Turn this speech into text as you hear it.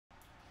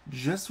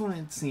Just when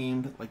it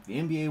seemed like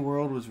the NBA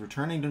world was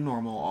returning to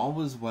normal, all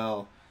was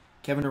well,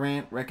 Kevin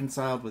Durant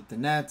reconciled with the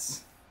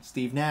Nets,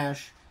 Steve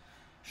Nash,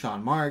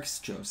 Sean Marks,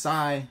 Joe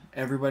Tsai.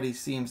 Everybody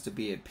seems to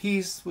be at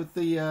peace with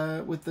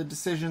the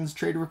decisions.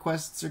 Trade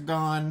requests are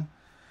gone.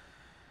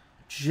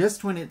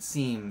 Just when it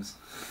seems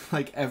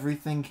like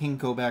everything can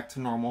go back to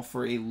normal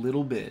for a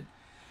little bit,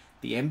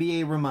 the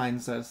NBA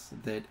reminds us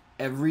that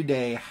every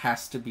day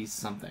has to be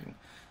something.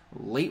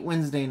 Late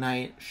Wednesday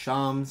night,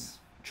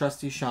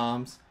 trusty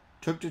Shams,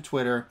 took to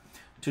Twitter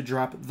to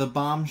drop the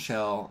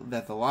bombshell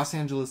that the Los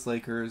Angeles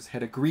Lakers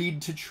had agreed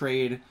to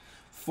trade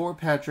for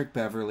Patrick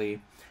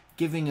Beverly,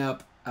 giving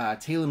up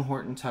Talen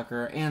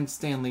Horton-Tucker and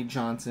Stanley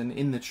Johnson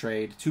in the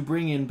trade to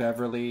bring in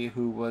Beverly,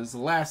 who was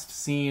last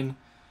seen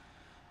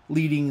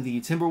leading the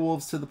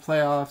Timberwolves to the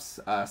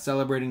playoffs,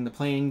 celebrating the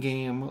play-in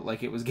game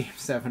like it was Game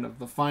 7 of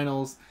the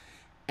finals,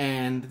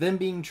 and then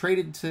being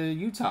traded to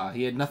Utah.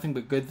 He had nothing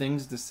but good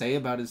things to say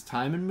about his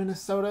time in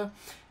Minnesota.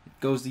 It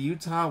goes to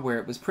Utah, where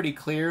it was pretty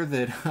clear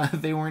that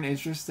they weren't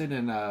interested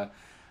in a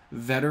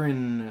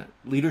veteran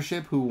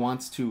leadership who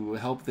wants to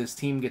help this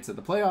team get to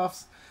the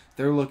playoffs.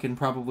 They're looking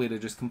probably to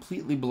just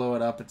completely blow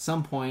it up at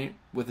some point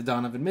with the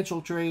Donovan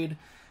Mitchell trade.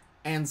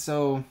 And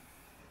so,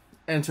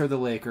 enter the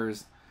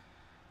Lakers.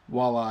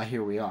 Voila,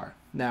 here we are.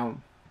 Now,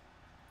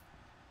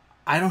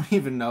 I don't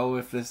even know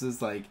if this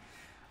is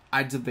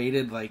I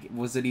debated,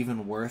 was it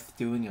even worth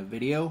doing a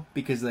video?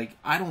 Because,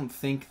 I don't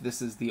think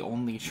this is the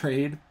only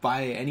trade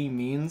by any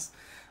means.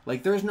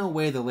 There's no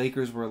way the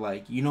Lakers were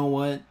like, you know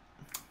what?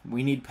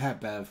 We need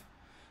PatBev.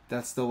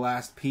 That's the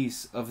last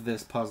piece of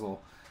this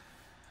puzzle.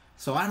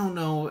 So I don't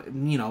know,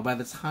 by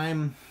the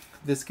time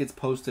this gets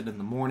posted in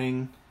the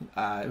morning,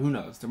 who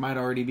knows? There might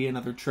already be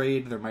another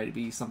trade. There might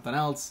be something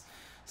else.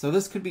 So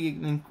this could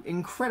be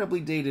incredibly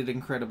dated,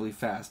 incredibly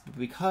fast. But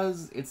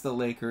because it's the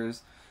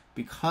Lakers,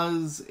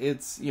 because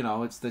it's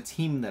the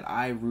team that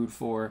I root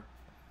for,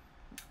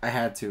 I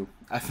had to.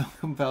 I felt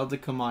compelled to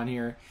come on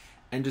here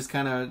and just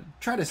kind of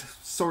try to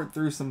sort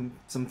through some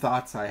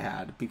thoughts I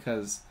had,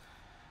 because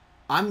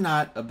I'm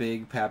not a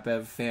big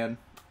PatBev fan.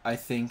 I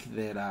think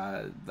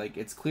that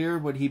it's clear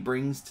what he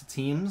brings to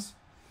teams.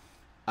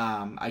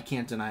 I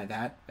can't deny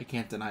that. I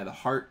can't deny the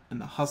heart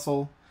and the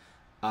hustle.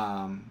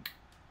 I'll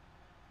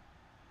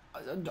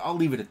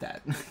leave it at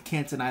that.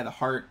 Can't deny the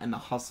heart and the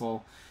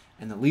hustle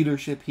and the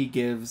leadership he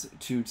gives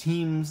to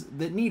teams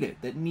that need it,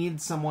 that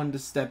need someone to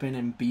step in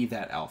and be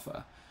that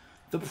alpha.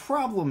 The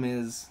problem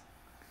is,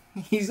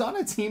 he's on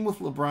a team with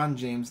LeBron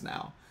James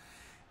now,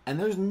 and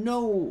there's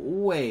no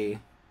way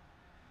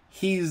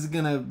he's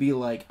gonna be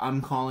like,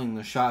 I'm calling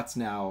the shots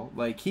now.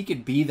 He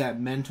could be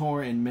that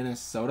mentor in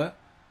Minnesota.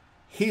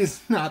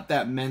 He's not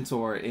that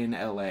mentor in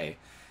LA.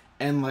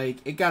 And,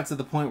 it got to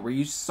the point where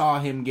you saw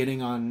him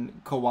getting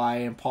on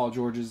Kawhi and Paul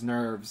George's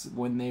nerves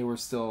when they were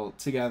still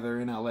together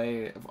in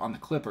LA on the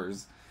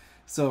Clippers.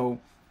 So,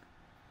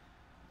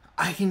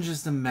 I can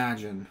just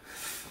imagine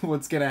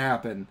what's going to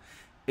happen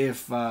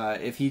if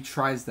he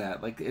tries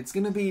that. It's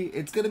going to be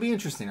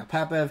interesting. Now,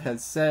 PatBev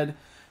has said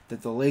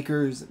that the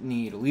Lakers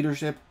need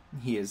leadership.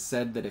 He has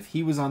said that if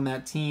he was on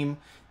that team,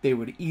 they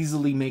would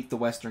easily make the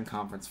Western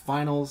Conference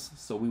Finals.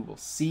 So, we will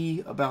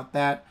see about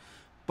that.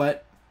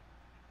 But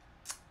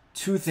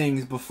two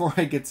things before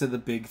I get to the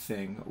big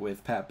thing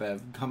with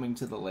PatBev coming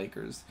to the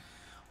Lakers.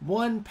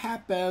 One,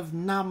 PatBev,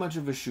 not much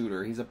of a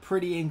shooter. He's a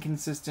pretty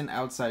inconsistent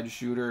outside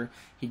shooter.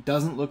 He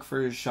doesn't look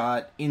for his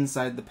shot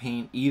inside the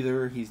paint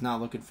either. He's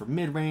not looking for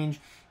mid-range.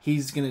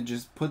 He's going to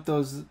just put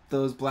those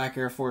black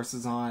Air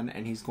Forces on,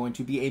 and he's going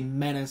to be a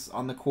menace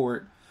on the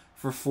court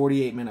for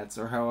 48 minutes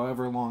or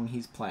however long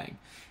he's playing.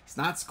 He's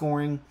not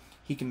scoring.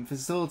 He can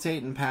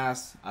facilitate and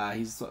pass.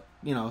 He's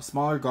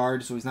smaller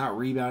guard, so he's not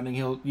rebounding.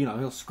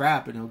 He'll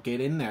scrap and he'll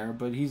get in there,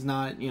 but he's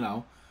not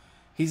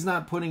he's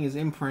not putting his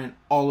imprint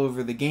all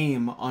over the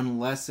game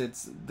unless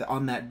it's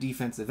on that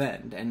defensive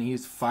end, and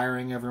he's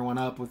firing everyone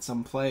up with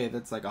some play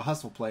that's like a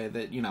hustle play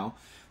that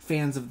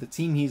fans of the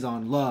team he's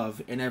on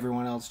love, and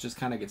everyone else just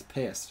kind of gets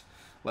pissed.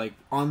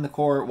 On the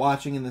court,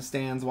 watching in the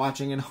stands,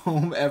 watching at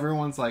home,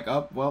 everyone's like,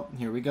 oh, well,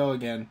 here we go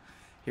again.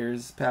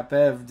 Here's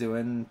PatBev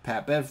doing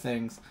PatBev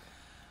things.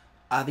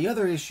 The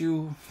other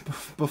issue,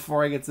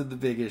 before I get to the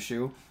big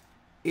issue,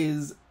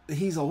 is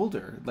he's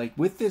older.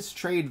 With this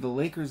trade, the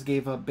Lakers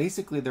gave up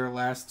basically their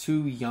last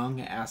two young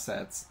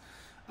assets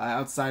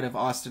outside of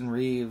Austin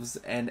Reeves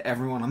and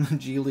everyone on the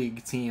G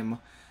League team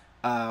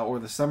or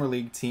the Summer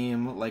League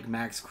team, like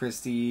Max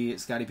Christie,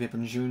 Scottie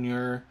Pippen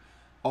Jr.,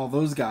 all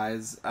those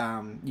guys.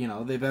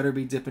 They better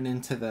be dipping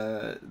into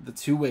the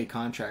two-way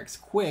contracts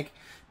quick,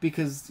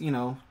 because,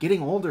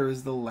 getting older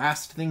is the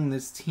last thing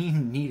this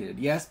team needed.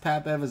 Yes,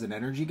 PatBev is an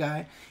energy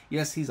guy.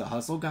 Yes, he's a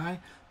hustle guy.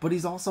 But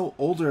he's also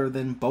older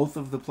than both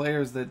of the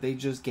players that they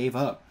just gave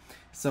up.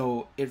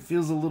 So it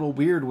feels a little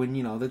weird when,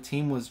 the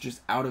team was just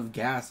out of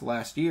gas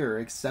last year,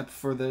 except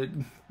for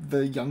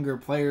the younger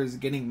players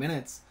getting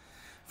minutes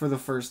for the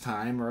first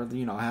time, or,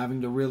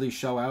 having to really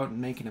show out and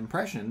make an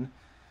impression.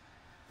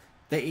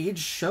 The age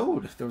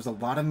showed. There was a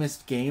lot of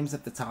missed games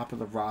at the top of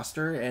the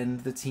roster,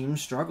 and the team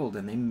struggled,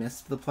 and they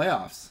missed the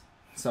playoffs.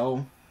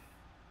 So,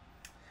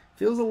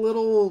 feels a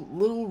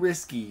little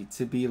risky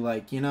to be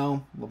like,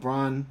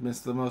 LeBron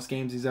missed the most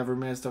games he's ever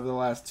missed over the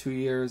last 2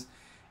 years.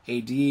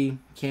 AD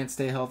can't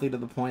stay healthy to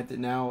the point that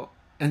now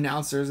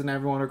announcers and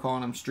everyone are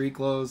calling him street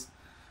clothes.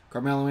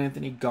 Carmelo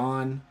Anthony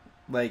gone.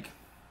 Like,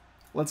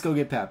 let's go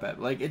get PatBev.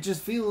 Like, it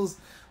just feels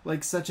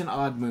like such an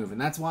odd move, and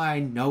that's why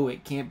I know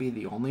it can't be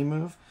the only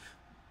move.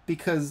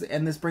 Because,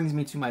 and this brings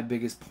me to my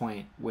biggest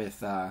point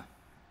with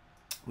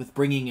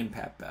bringing in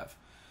PatBev.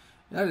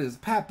 That is,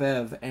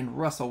 PatBev and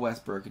Russell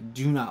Westbrook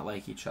do not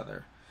like each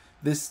other.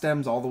 This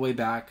stems all the way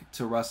back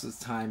to Russ's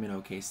time in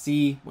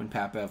OKC when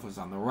PatBev was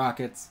on the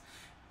Rockets,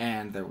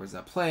 and there was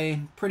a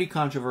play, pretty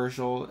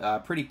controversial,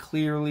 pretty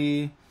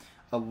clearly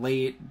a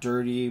late,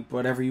 dirty,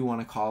 whatever you want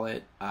to call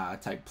it,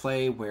 type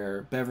play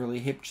where Beverly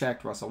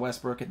hip-checked Russell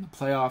Westbrook in the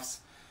playoffs,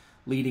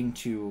 leading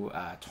to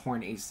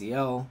torn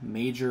ACL,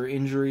 major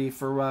injury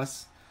for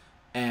Russ,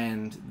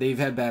 and they've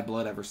had bad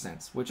blood ever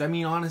since. Which, I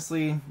mean,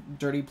 honestly,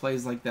 dirty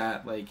plays like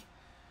that, like,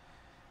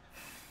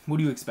 what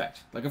do you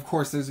expect? Like, of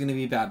course there's going to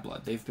be bad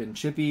blood. They've been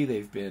chippy,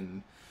 they've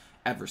been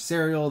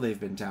adversarial, they've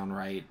been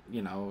downright,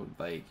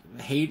 like,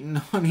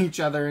 hating on each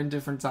other in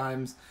different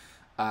times.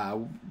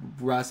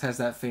 Russ has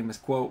that famous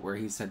quote where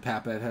he said,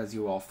 "PatBev has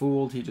you all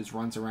fooled. He just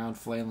runs around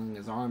flailing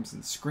his arms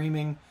and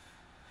screaming."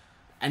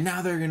 And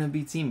now they're going to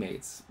be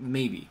teammates.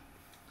 Maybe.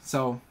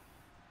 So,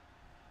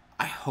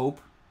 I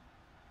hope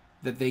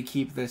that they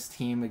keep this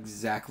team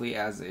exactly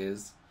as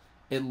is.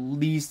 At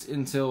least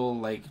until,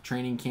 like,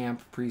 training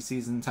camp,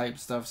 preseason type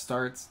stuff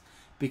starts.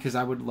 Because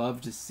I would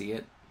love to see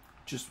it.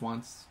 Just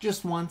once.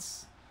 Just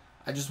once.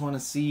 I just want to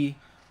see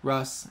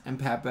Russ and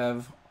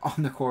PatBev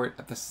on the court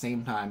at the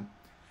same time.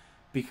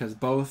 Because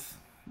both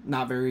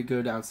not very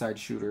good outside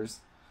shooters.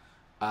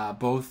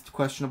 Both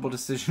questionable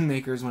decision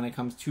makers when it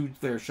comes to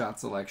their shot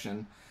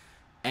selection.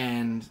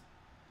 And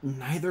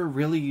neither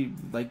really,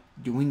 like,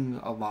 doing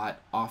a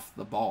lot off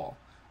the ball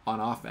on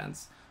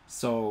offense.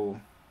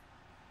 So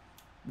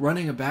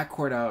running a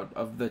backcourt out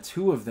of the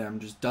two of them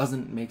just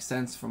doesn't make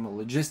sense from a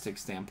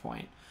logistics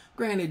standpoint.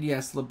 Granted,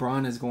 yes,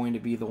 LeBron is going to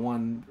be the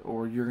one,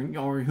 or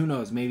who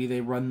knows, maybe they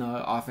run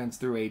the offense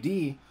through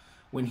AD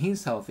when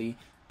he's healthy,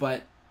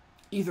 but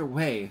either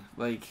way,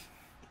 like,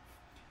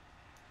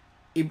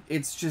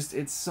 it's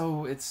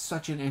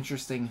such an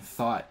interesting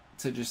thought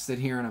to just sit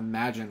here and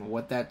imagine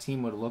what that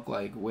team would look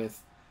like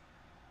with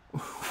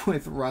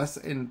Russ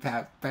and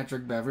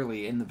Patrick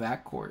Beverly in the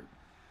backcourt.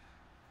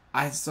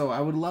 I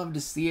would love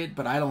to see it,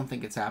 but I don't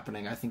think it's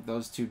happening. I think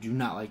those two do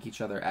not like each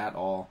other at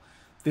all.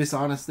 This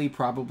honestly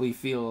probably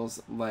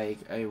feels like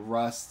a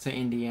Russ to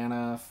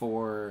Indiana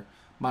for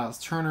Miles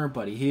Turner,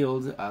 Buddy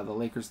Hield, the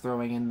Lakers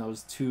throwing in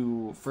those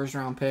 2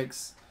 first-round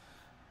picks,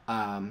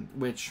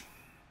 which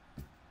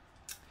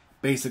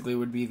basically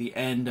would be the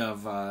end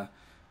of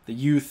the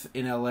youth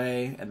in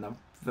LA and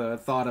the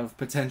thought of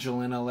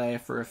potential in LA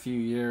for a few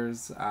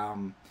years.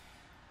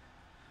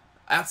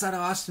 Outside of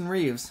Austin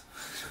Reeves,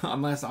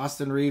 unless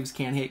Austin Reeves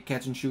can't hit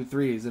catch and shoot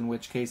threes, in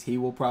which case he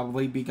will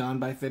probably be gone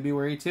by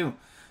February too.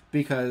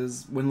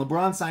 Because when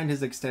LeBron signed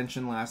his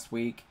extension last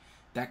week,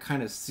 that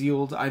kind of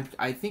sealed,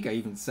 I think I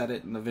even said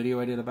it in the video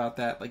I did about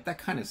that, like, that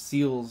kind of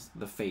seals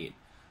the fate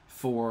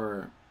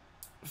for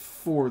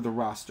the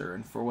roster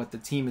and for what the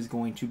team is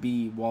going to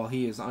be while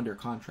he is under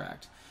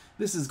contract.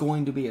 This is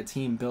going to be a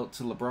team built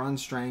to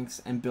LeBron's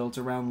strengths and built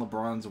around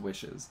LeBron's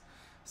wishes.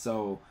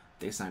 So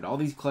they signed all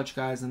these clutch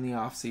guys in the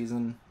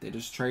offseason. They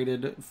just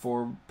traded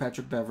for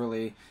Patrick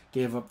Beverly,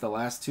 gave up the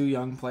last 2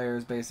 young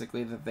players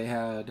basically that they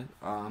had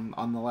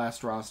on the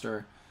last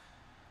roster.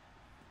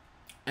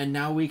 And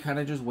now we kind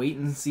of just wait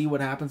and see what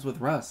happens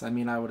with Russ. I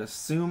mean, I would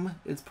assume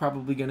it's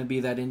probably going to be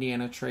that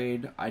Indiana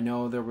trade. I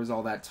know there was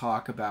all that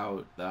talk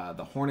about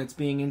the Hornets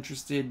being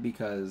interested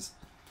because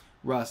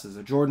Russ is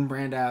a Jordan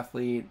Brand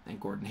athlete and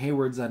Gordon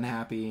Hayward's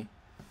unhappy.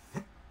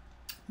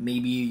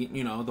 Maybe,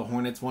 the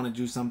Hornets want to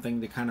do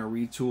something to kind of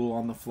retool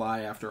on the fly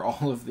after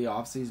all of the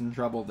offseason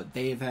trouble that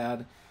they've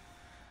had.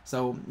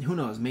 So, who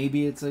knows?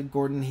 Maybe it's a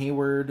Gordon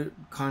Hayward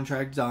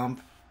contract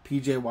dump,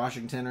 PJ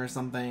Washington or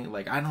something.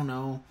 Like, I don't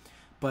know.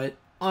 But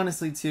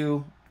honestly,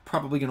 too,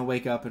 probably going to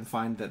wake up and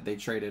find that they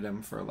traded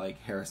him for, like,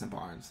 Harrison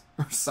Barnes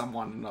or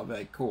someone, and I'll be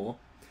like, cool.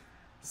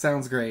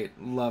 Sounds great.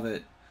 Love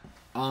it.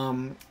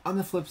 On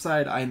the flip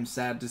side, I'm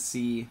sad to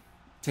see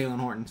Talen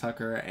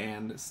Horton-Tucker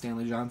and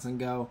Stanley Johnson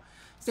go.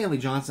 Stanley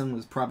Johnson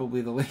was probably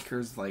the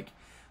Lakers' like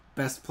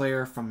best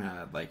player from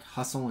a like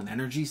hustle and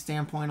energy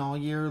standpoint all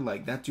year.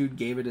 Like, that dude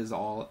gave it his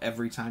all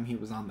every time he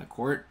was on the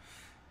court.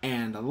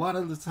 And a lot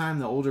of the time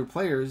the older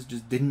players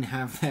just didn't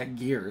have that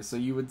gear. So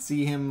you would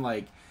see him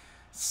like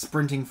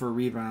sprinting for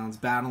rebounds,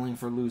 battling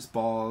for loose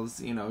balls,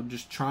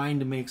 just trying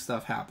to make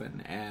stuff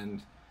happen.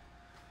 And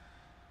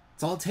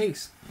it's all it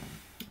takes.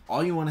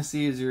 All you want to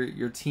see is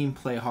your team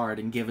play hard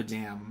and give a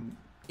damn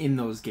in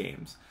those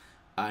games.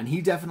 And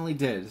he definitely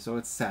did, so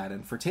it's sad.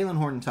 And for Talen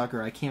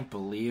Horton-Tucker, I can't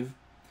believe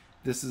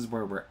this is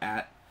where we're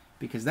at.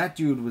 Because that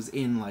dude was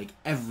in, like,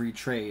 every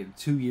trade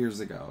 2 years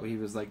ago. He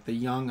was, like, the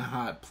young,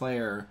 hot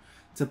player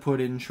to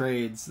put in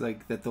trades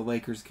like that the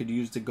Lakers could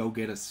use to go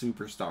get a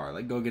superstar,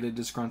 like go get a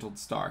disgruntled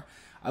star.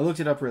 I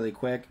looked it up really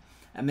quick,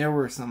 and there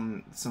were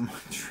some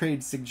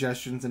trade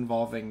suggestions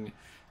involving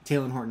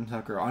Talen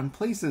Horton-Tucker on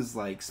places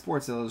like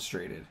Sports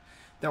Illustrated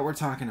that were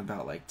talking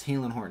about, like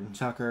Talen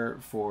Horton-Tucker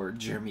for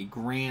Jeremy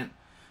Grant,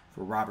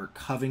 for Robert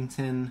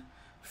Covington,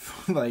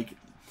 for, like,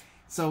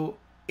 so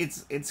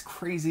it's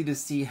crazy to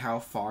see how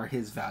far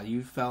his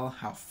value fell,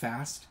 how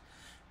fast.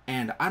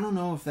 And I don't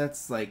know if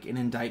that's like an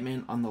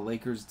indictment on the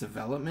Lakers'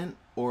 development,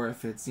 or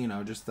if it's,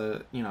 just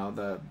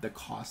the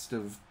cost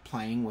of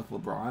playing with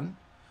LeBron.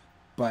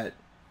 But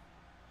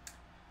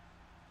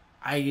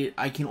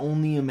I can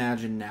only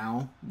imagine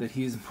now that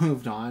he's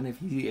moved on.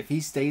 If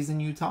he stays in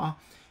Utah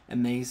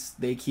and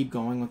they keep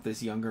going with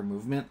this younger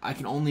movement, I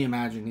can only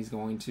imagine he's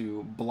going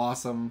to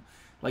blossom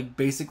like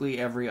basically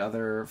every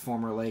other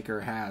former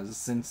Laker has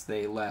since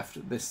they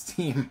left this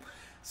team.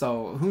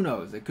 So who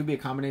knows? It could be a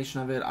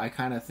combination of it. I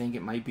kind of think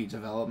it might be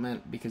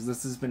development, because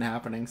this has been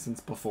happening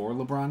since before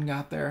LeBron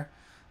got there.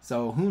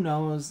 So who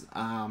knows?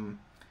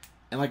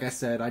 And like I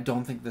said, I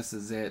don't think this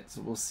is it.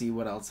 So we'll see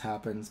what else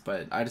happens.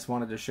 But I just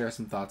wanted to share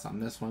some thoughts on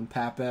this one.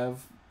 PatBev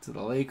to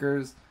the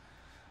Lakers.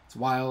 It's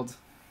wild.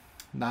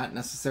 Not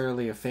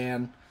necessarily a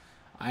fan.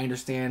 I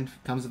understand.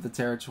 It comes with the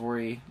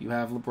territory. You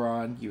have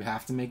LeBron. You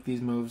have to make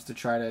these moves to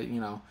try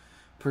to,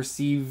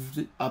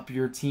 perceive up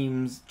your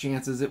team's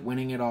chances at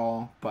winning it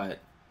all. But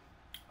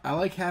I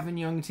like having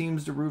young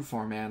teams to root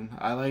for, man.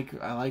 I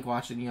like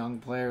watching young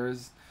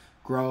players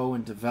grow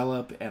and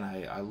develop, and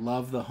I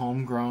love the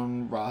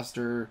homegrown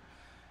roster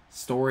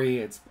story.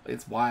 It's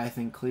why I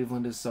think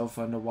Cleveland is so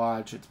fun to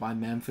watch. It's why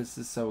Memphis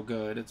is so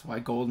good. It's why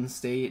Golden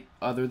State,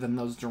 other than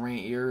those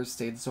Durant years,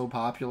 stayed so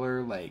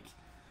popular. Like,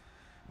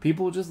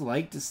 people just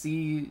like to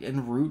see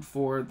and root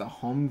for the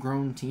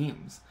homegrown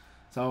teams.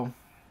 So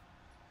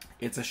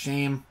it's a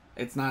shame.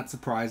 It's not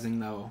surprising,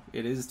 though.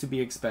 It is to be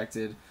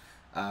expected.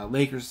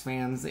 Lakers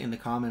fans, in the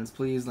comments,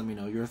 please let me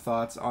know your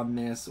thoughts on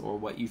this, or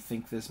what you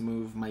think this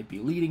move might be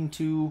leading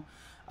to,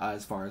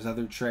 as far as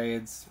other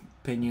trades,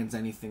 opinions,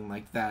 anything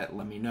like that.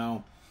 Let me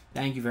know.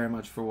 Thank you very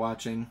much for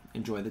watching.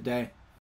 Enjoy the day.